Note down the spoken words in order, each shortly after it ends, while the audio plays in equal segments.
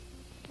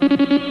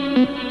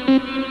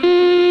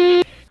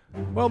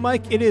Well,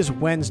 Mike, it is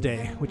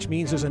Wednesday, which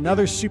means there's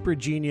another super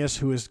genius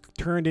who is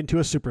turned into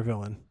a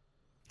supervillain.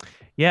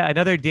 Yeah,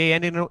 another day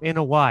ending in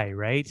a Y,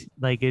 right?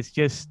 Like it's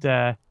just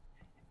I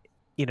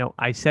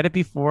said it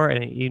before,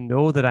 and you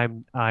know that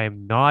I'm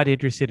not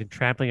interested in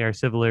trampling our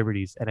civil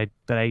liberties,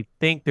 but I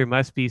think there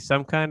must be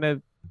some kind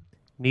of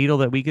needle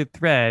that we could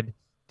thread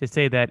to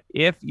say that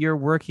if you're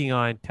working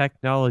on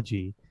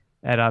technology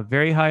at a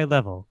very high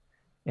level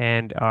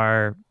and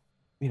are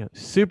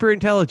super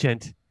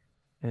intelligent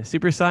and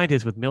super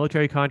scientists with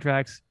military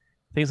contracts,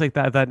 things like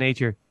that of that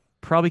nature,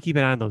 probably keep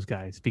an eye on those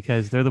guys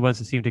because they're the ones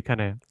that seem to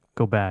kind of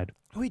go bad.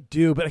 We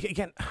do, but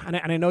again, and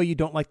I know you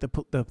don't like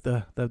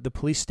the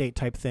police state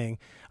type thing.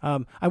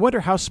 I wonder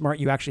how smart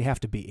you actually have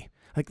to be.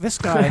 Like this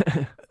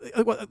guy,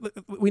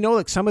 we know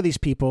like some of these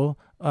people,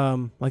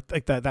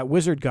 like that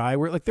wizard guy,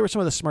 were like they were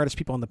some of the smartest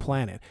people on the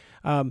planet.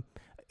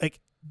 Like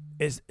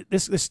is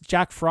this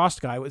Jack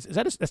Frost guy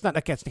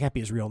that can't be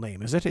his real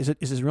name, is it? Is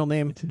his real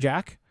name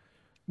Jack?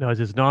 No, it's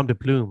his nom de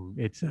plume.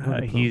 It's Nom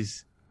de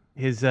plume.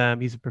 he's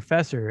a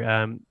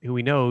professor who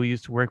we know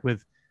used to work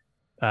with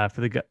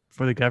for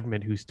the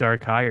government who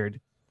Stark hired.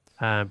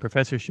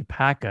 Professor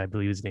Shapaka, I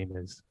believe his name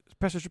is.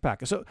 Professor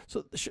Shapaka.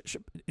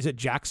 Is it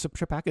Jack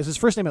Shapaka? Is his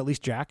first name at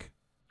least Jack?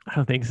 I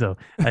don't think so.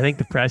 I think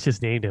the press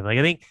just named him. Like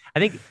I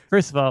think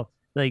first of all,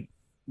 like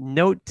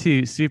note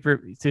to super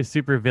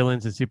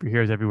villains and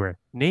superheroes everywhere.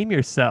 Name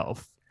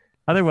yourself.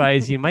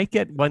 Otherwise, you might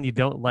get one you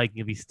don't like and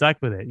you'll be stuck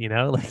with it,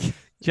 Like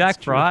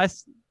Jack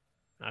Frost.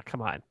 Oh,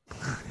 come on.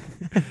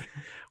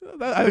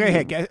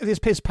 Okay,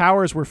 his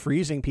powers were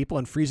freezing people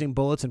and freezing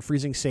bullets and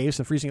freezing safes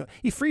and freezing.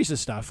 He freezes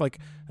stuff. Like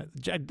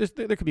there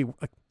could be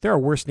there are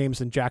worse names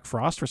than Jack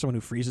Frost for someone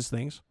who freezes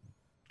things.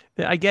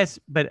 I guess,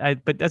 but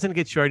doesn't it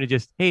get short to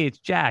just hey, it's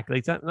Jack? Like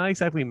it's not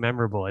exactly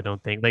memorable. I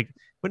don't think. Like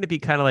wouldn't it be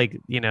kind of like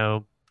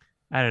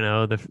I don't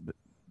know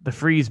the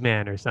Freeze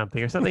Man or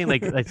something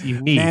like that's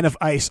unique. Man of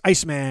Ice,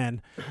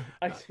 Iceman.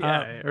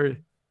 Or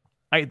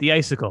the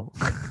Icicle.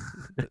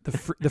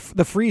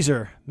 the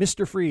freezer,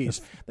 Mr.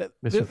 Freeze.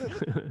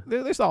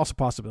 There's also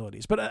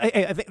possibilities, but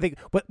I think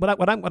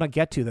what I'm going to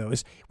get to though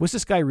is, was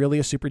this guy really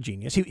a super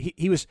genius?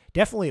 He was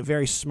definitely a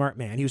very smart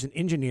man. He was an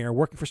engineer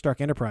working for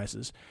Stark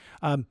Enterprises,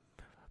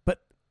 but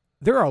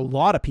there are a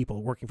lot of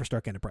people working for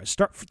Stark Enterprises.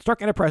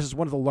 Stark Enterprises is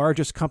one of the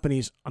largest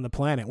companies on the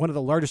planet, one of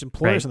the largest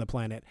employers on the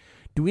planet.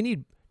 Do we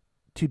need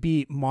to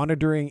be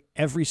monitoring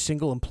every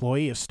single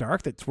employee of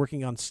Stark that's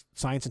working on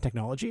science and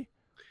technology?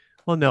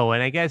 Well, no,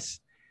 and I guess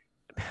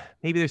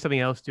maybe there's something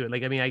else to it.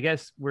 Like, I mean, I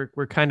guess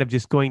we're kind of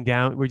just going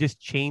down. We're just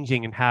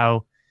changing in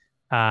how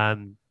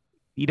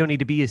you don't need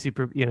to be a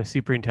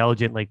super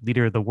intelligent like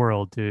leader of the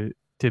world to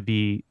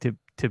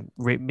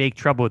make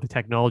trouble with the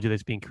technology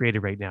that's being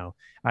created right now.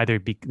 Either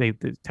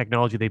the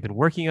technology they've been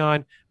working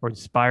on or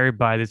inspired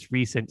by this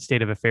recent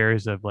state of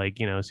affairs of like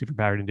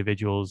superpowered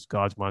individuals,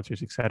 gods,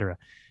 monsters, etc.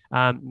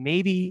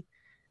 Maybe,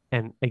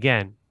 and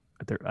again,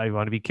 I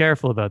want to be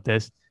careful about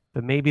this.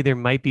 But maybe there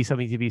might be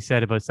something to be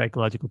said about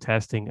psychological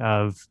testing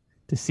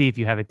to see if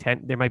you have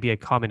there might be a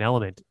common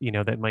element,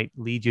 that might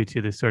lead you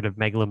to this sort of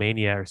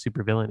megalomania or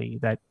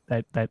supervillainy that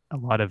a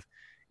lot of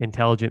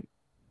intelligent,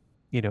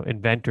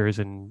 inventors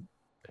and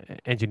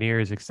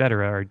engineers, et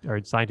cetera,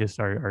 or scientists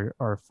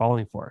are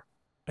falling for.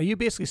 Are you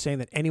basically saying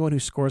that anyone who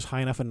scores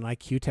high enough on an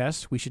IQ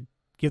test, we should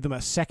give them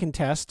a second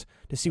test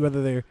to see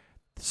whether they're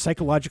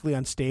psychologically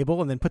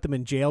unstable and then put them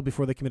in jail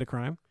before they commit a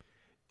crime?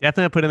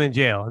 Definitely put them in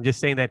jail. I'm just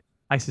saying that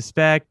I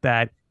suspect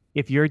that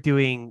if you're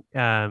doing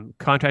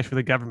contracts for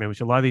the government,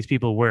 which a lot of these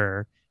people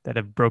were that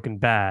have broken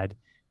bad,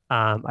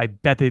 I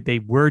bet that they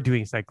were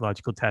doing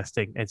psychological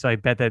testing. And so I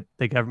bet that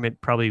the government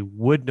probably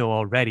would know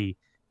already,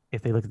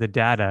 if they look at the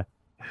data,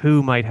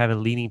 who might have a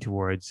leaning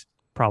towards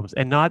problems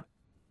and not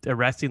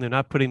arresting them,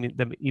 not putting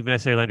them even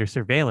necessarily under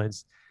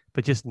surveillance,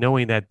 but just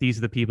knowing that these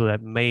are the people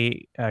that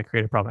may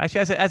create a problem.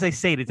 Actually, as I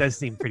say it does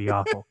seem pretty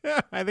awful.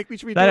 I think we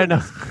should be doing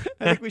this.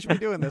 I think we should be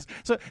doing this.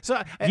 So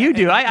you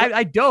do.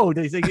 I don't.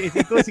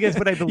 It goes against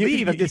what I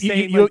believe. I'm just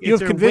saying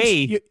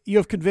you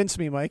have convinced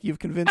me, Mike. You've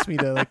convinced me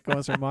to go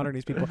and start monitoring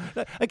these people.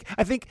 Like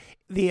I think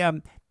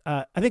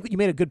I think you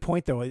made a good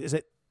point though, is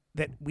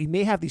that we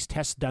may have these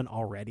tests done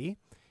already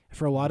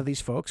for a lot of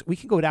these folks. We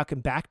can go back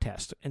and back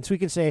test, and so we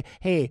can say,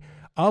 hey,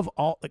 of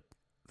all like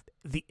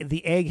the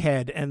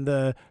egghead and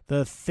the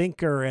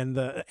thinker and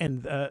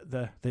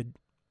the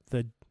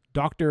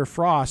Dr.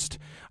 Frost,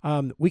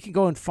 we can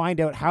go and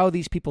find out how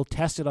these people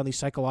tested on these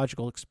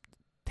psychological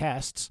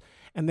tests,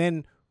 and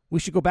then we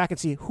should go back and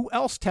see who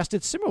else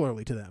tested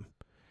similarly to them,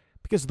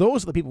 because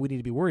those are the people we need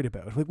to be worried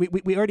about.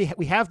 We already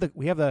have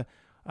the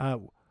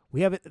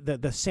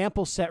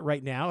sample set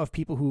right now of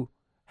people who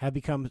have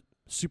become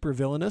super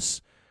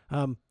villainous.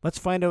 Let's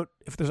find out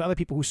if there's other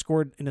people who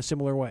scored in a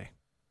similar way.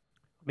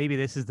 Maybe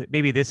this is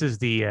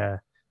the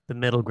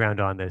middle ground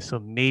on this. So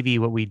maybe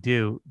what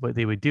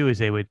they would do is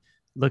they would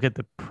look at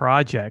the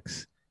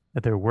projects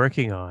that they're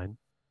working on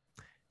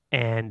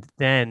and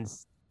then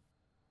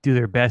do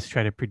their best to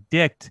try to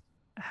predict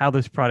how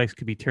those products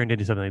could be turned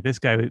into something. Like this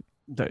guy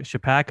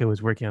Shapaka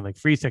was working on like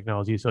freeze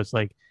technology. So it's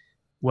like,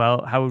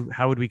 well,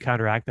 how would we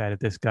counteract that if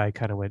this guy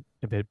kind of went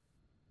a bit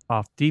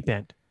off deep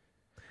end?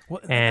 Well,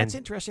 that's And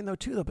interesting though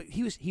too. Though, but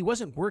he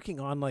wasn't working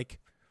on like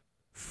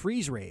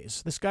freeze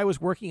rays. This guy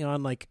was working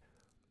on like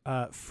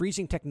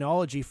freezing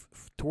technology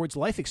towards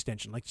life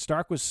extension. Like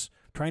Stark was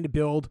trying to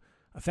build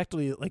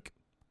effectively like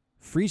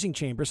freezing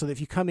chambers so that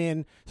if you come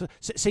in, so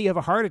say you have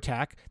a heart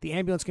attack, the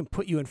ambulance can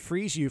put you and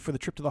freeze you for the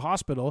trip to the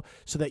hospital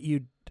so that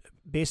you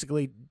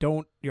basically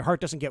your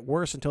heart doesn't get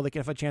worse until they can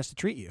have a chance to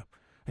treat you.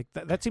 Like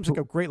that seems like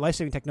a great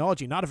life-saving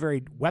technology, not a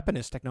very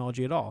weaponist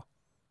technology at all.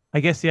 I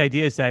guess the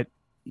idea is that,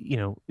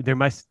 you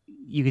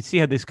could see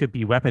how this could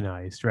be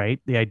weaponized, right?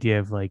 The idea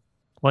of like,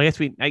 well, I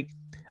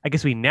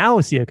guess we now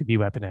see how it could be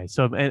weaponized.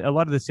 So and a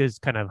lot of this is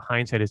kind of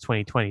hindsight is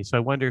 2020. So I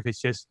wonder if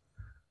it's just,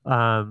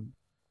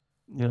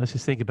 let's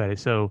just think about it.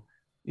 So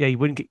yeah, you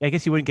wouldn't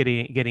get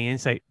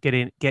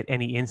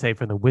any insight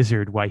from the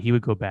wizard why he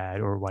would go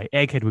bad or why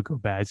Egghead would go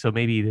bad. So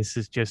maybe this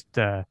is just,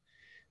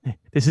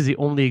 this is the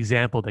only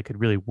example that could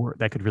really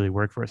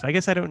work for us. I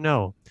guess I don't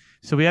know.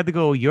 So we had to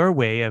go your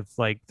way of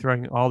like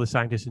throwing all the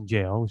scientists in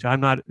jail, which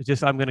I'm going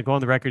to go on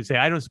the record and say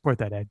I don't support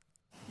that, Ed.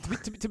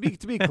 To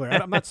be clear,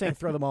 I'm not saying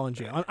throw them all in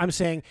jail. I'm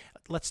saying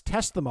let's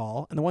test them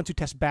all, and the ones who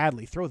test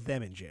badly, throw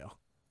them in jail.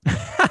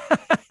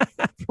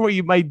 For what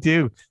you might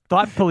do.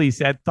 Thought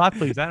police, Ed. Thought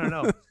police. I don't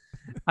know.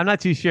 I'm not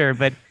too sure,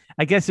 but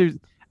I guess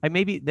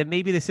maybe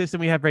the system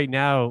we have right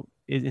now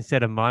is,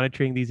 instead of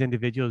monitoring these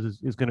individuals,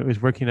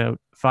 is working out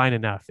fine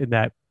enough in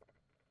that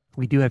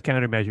we do have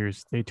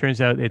countermeasures. It turns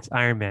out it's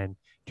Iron Man.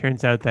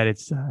 Turns out that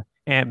it's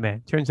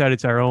Ant-Man. Turns out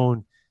it's our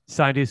own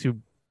scientists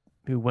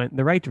who went in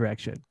the right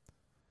direction.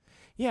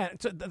 Yeah,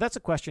 so that's a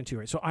question too,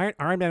 right? So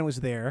Iron Man was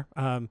there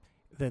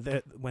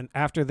when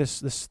after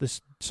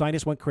this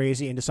scientist went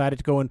crazy and decided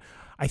to go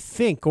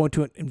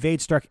into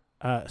invade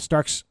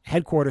Stark's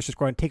headquarters to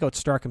go and take out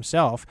Stark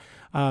himself.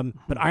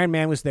 But Iron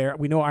Man was there.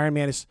 We know Iron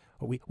Man is.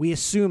 We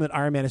assume that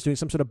Iron Man is doing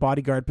some sort of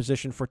bodyguard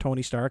position for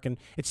Tony Stark, and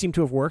it seemed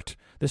to have worked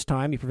this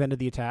time. He prevented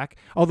the attack.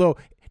 Although,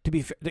 to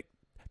be fair,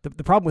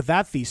 the problem with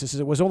that thesis is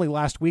it was only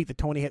last week that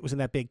Tony was in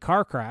that big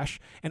car crash,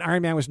 and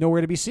Iron Man was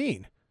nowhere to be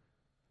seen.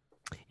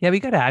 Yeah, we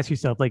got to ask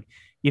yourself, like,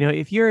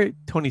 if you're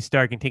Tony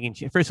Stark and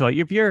first of all,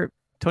 if you're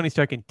Tony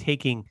Stark and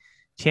taking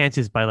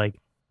chances by like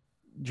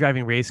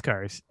driving race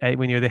cars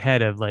when you're the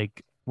head of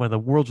like one of the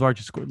world's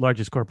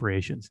largest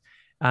corporations,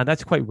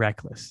 that's quite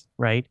reckless,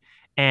 right?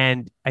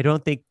 And I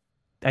don't think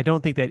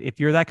that if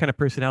you're that kind of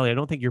personality, I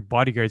don't think your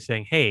bodyguard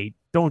saying, "Hey,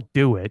 don't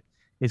do it,"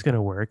 is going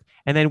to work.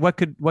 And then what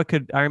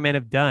could Iron Man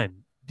have done?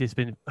 Just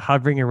been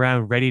hovering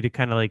around, ready to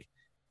kind of like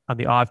on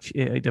the off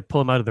to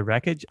pull him out of the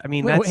wreckage. I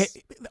mean,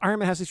 Iron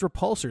Man has these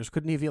repulsors.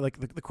 Couldn't he have like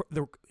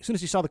as soon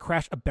as he saw the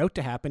crash about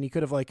to happen, he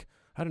could have like,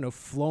 I don't know,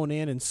 flown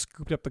in and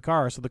scooped up the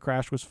car so the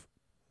crash was.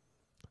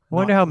 I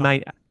wonder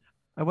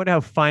how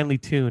finely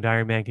tuned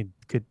Iron Man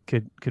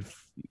could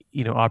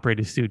operate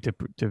his suit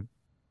to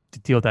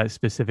deal with that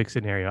specific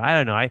scenario. I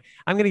don't know. I'm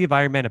going to give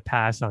Iron Man a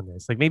pass on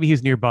this. Like maybe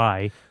he's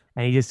nearby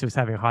and he just was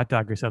having a hot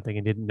dog or something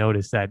and didn't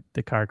notice that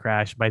the car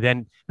crashed. By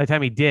the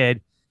time he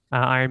did,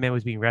 Iron Man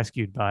was being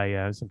rescued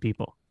by some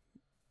people.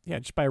 Yeah,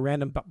 just by a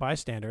random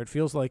bystander. It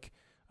feels like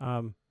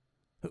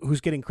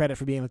who's getting credit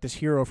for being like this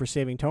hero for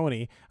saving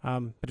Tony,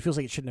 but it feels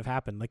like it shouldn't have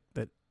happened. Like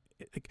that.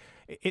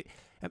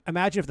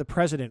 Imagine if the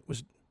president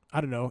was, I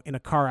don't know, in a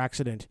car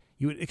accident.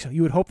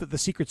 You would hope that the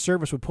Secret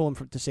Service would pull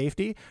him to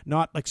safety,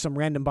 not like some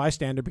random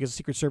bystander because the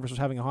Secret Service was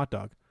having a hot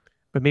dog.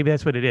 But maybe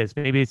that's what it is.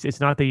 Maybe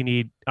it's not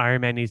that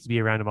Iron Man needs to be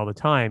around him all the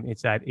time.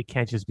 It's that it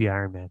can't just be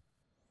Iron Man.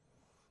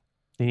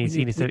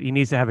 He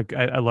needs to have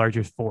a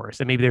larger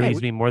force, and maybe there needs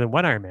to be more than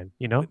one Iron Man.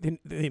 He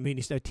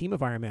needs to have a team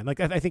of Iron Man. Like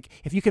I think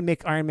if you can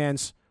make Iron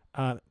Man's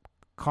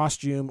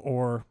costume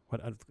or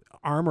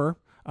armor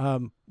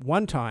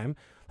one time,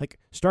 like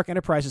Stark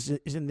Enterprises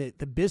is in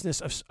the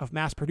business of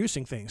mass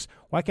producing things.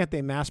 Why can't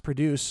they mass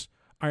produce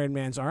Iron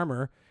Man's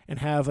armor and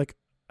have like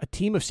a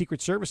team of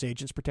Secret Service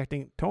agents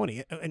protecting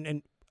Tony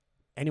and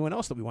anyone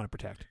else that we want to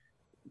protect?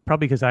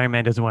 Probably because Iron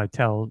Man doesn't want to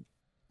tell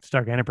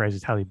Stark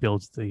Enterprises how he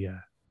builds the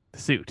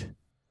suit.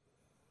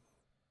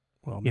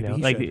 Well,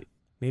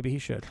 maybe he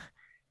should.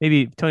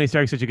 Maybe Tony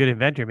Stark's such a good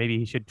inventor. Maybe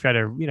he should try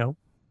to,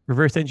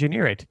 reverse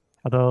engineer it.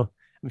 Although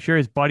I'm sure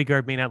his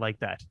bodyguard may not like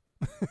that.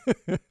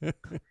 But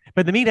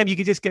in the meantime, you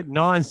could just get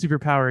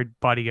non-superpowered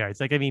bodyguards.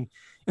 Like, I mean,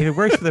 if it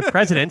works for the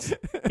president,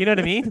 you know what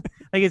I mean?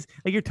 Like, it's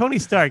like you're Tony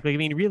Stark. Like, I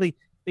mean, really,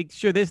 like,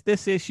 sure, this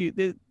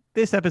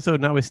episode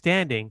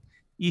notwithstanding,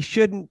 you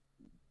shouldn't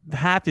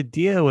have to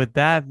deal with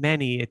that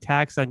many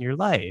attacks on your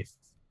life.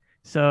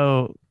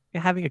 So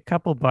having a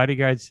couple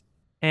bodyguards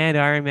and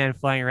Iron Man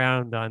flying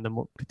around on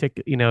the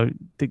particular,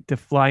 to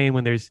fly in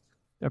when there's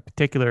a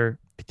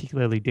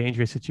particularly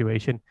dangerous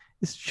situation,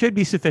 this should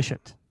be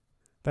sufficient.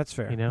 That's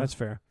fair. That's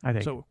fair. I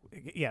think so.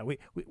 Yeah, we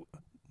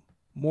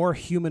more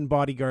human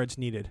bodyguards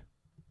needed.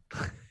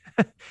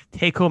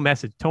 Take home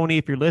message, Tony,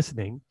 if you're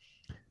listening.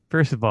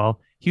 First of all,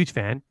 huge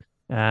fan.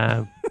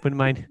 Wouldn't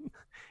mind.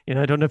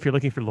 I don't know if you're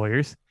looking for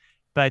lawyers,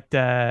 but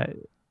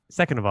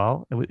second of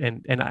all,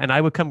 and I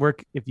would come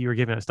work if you were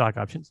giving us stock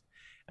options.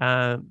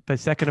 But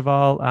second of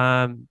all,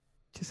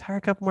 just hire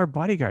a couple more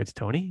bodyguards,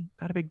 Tony.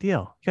 Not a big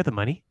deal. You got the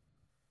money.